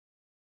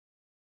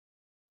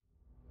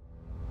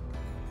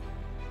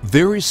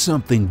There is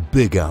something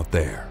big out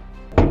there.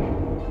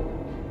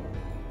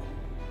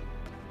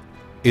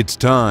 It's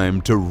time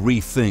to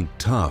rethink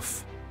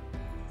tough.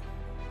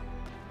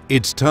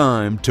 It's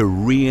time to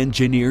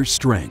re-engineer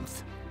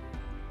strength.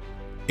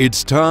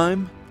 It's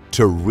time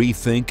to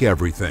rethink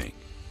everything.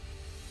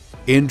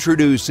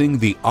 Introducing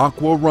the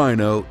Aqua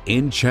Rhino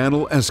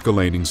in-channel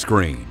escalating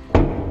screen.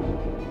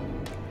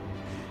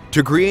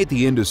 To create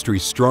the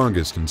industry's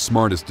strongest and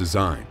smartest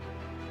design,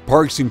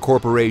 Parks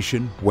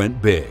Incorporation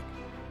went big.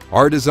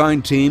 Our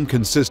design team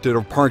consisted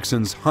of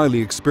Parkson's highly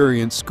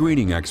experienced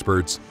screening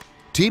experts,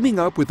 teaming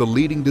up with a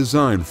leading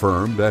design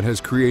firm that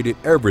has created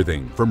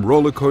everything from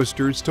roller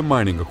coasters to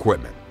mining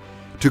equipment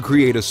to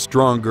create a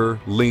stronger,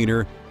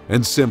 leaner,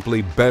 and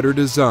simply better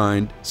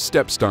designed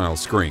step-style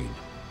screen.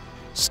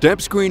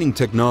 Step screening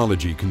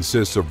technology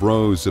consists of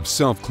rows of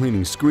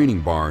self-cleaning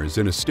screening bars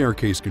in a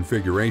staircase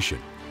configuration.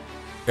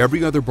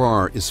 Every other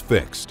bar is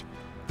fixed.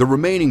 The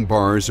remaining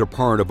bars are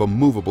part of a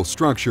movable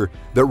structure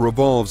that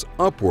revolves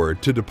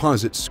upward to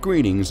deposit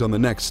screenings on the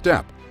next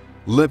step,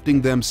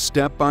 lifting them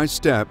step by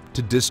step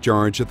to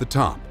discharge at the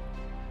top.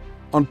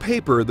 On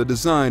paper, the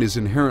design is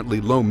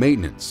inherently low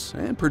maintenance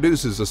and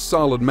produces a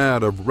solid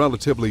mat of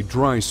relatively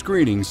dry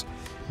screenings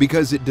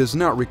because it does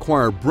not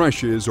require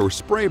brushes or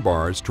spray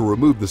bars to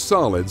remove the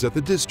solids at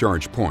the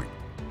discharge point.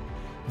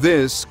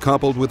 This,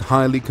 coupled with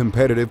highly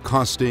competitive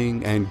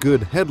costing and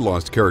good head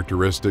loss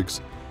characteristics,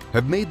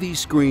 have made these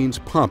screens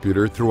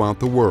popular throughout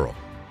the world.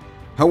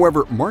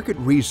 However, market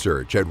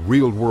research at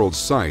real-world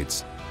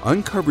sites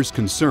uncovers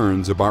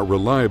concerns about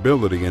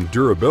reliability and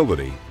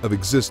durability of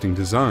existing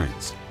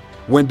designs.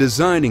 When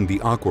designing the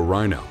Aqua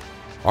Rhino,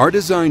 our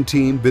design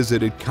team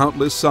visited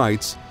countless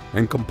sites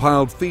and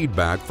compiled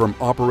feedback from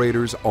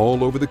operators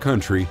all over the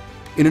country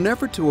in an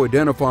effort to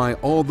identify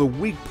all the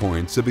weak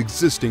points of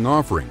existing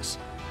offerings,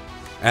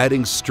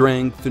 adding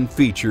strength and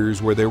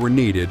features where they were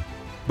needed,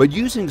 but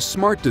using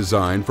smart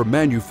design from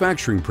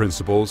manufacturing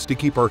principles to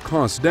keep our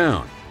costs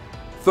down,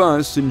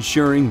 thus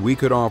ensuring we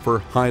could offer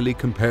highly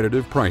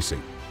competitive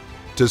pricing.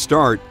 To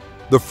start,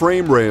 the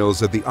frame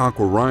rails of the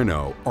Aqua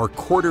Rhino are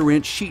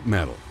 1/4-inch sheet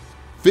metal,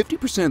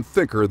 50%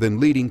 thicker than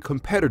leading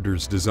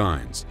competitors'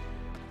 designs.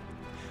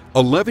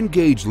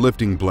 11-gauge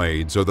lifting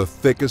blades are the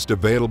thickest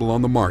available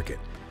on the market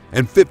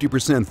and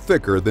 50%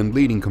 thicker than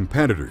leading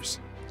competitors.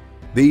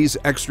 These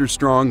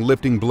extra-strong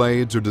lifting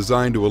blades are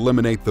designed to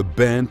eliminate the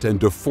bent and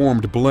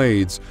deformed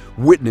blades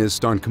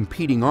witnessed on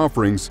competing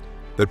offerings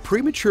that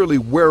prematurely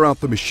wear out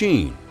the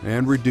machine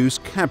and reduce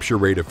capture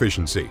rate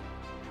efficiency.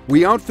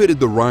 We outfitted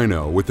the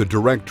Rhino with a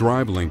direct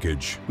drive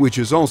linkage, which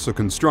is also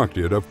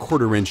constructed of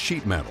 1/4-inch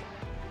sheet metal.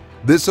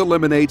 This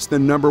eliminates the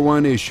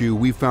 #1 issue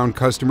we found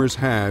customers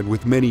had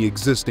with many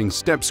existing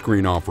step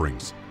screen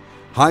offerings: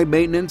 high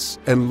maintenance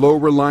and low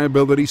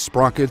reliability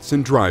sprockets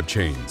and drive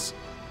chains.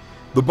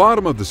 The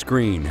bottom of the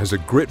screen has a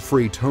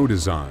grit-free toe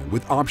design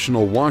with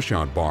optional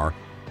washout bar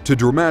to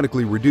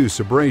dramatically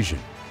reduce abrasion.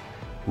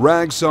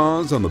 Rag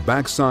saws on the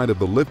backside of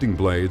the lifting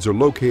blades are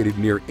located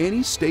near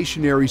any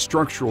stationary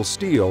structural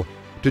steel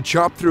to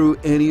chop through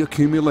any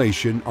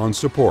accumulation on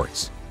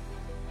supports.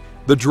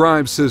 The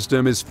drive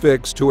system is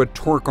fixed to a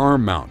torque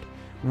arm mount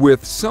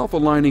with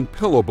self-aligning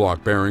pillow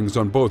block bearings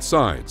on both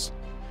sides,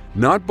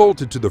 not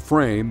bolted to the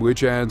frame,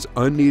 which adds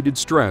unneeded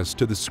stress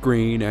to the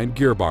screen and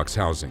gearbox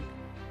housing.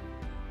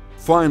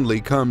 Finally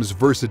comes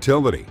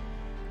versatility.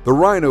 The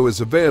Rhino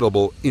is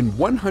available in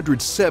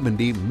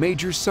 170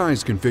 major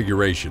size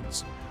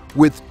configurations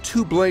with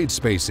 2 blade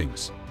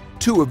spacings,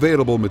 2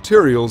 available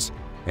materials,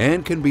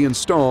 and can be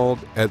installed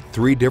at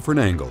 3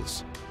 different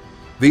angles.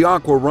 The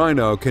Aqua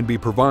Rhino can be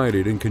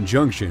provided in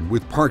conjunction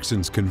with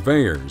Parkson's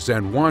conveyors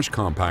and wash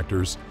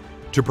compactors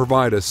to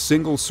provide a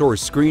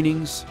single-source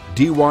screenings,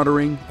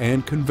 dewatering,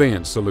 and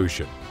conveyance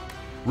solution.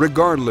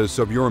 Regardless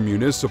of your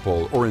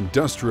municipal or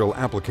industrial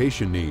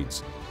application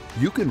needs,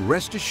 you can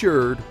rest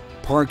assured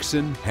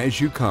Parkson has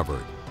you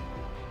covered.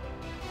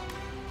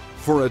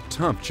 For a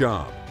tough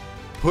job,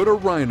 put a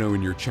Rhino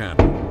in your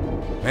channel.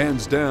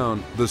 Hands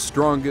down, the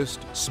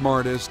strongest,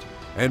 smartest,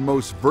 and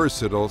most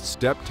versatile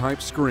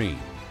step-type screen.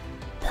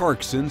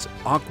 Parkson's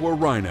Aqua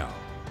Rhino.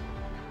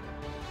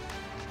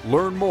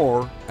 Learn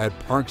more at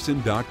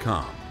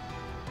parkson.com.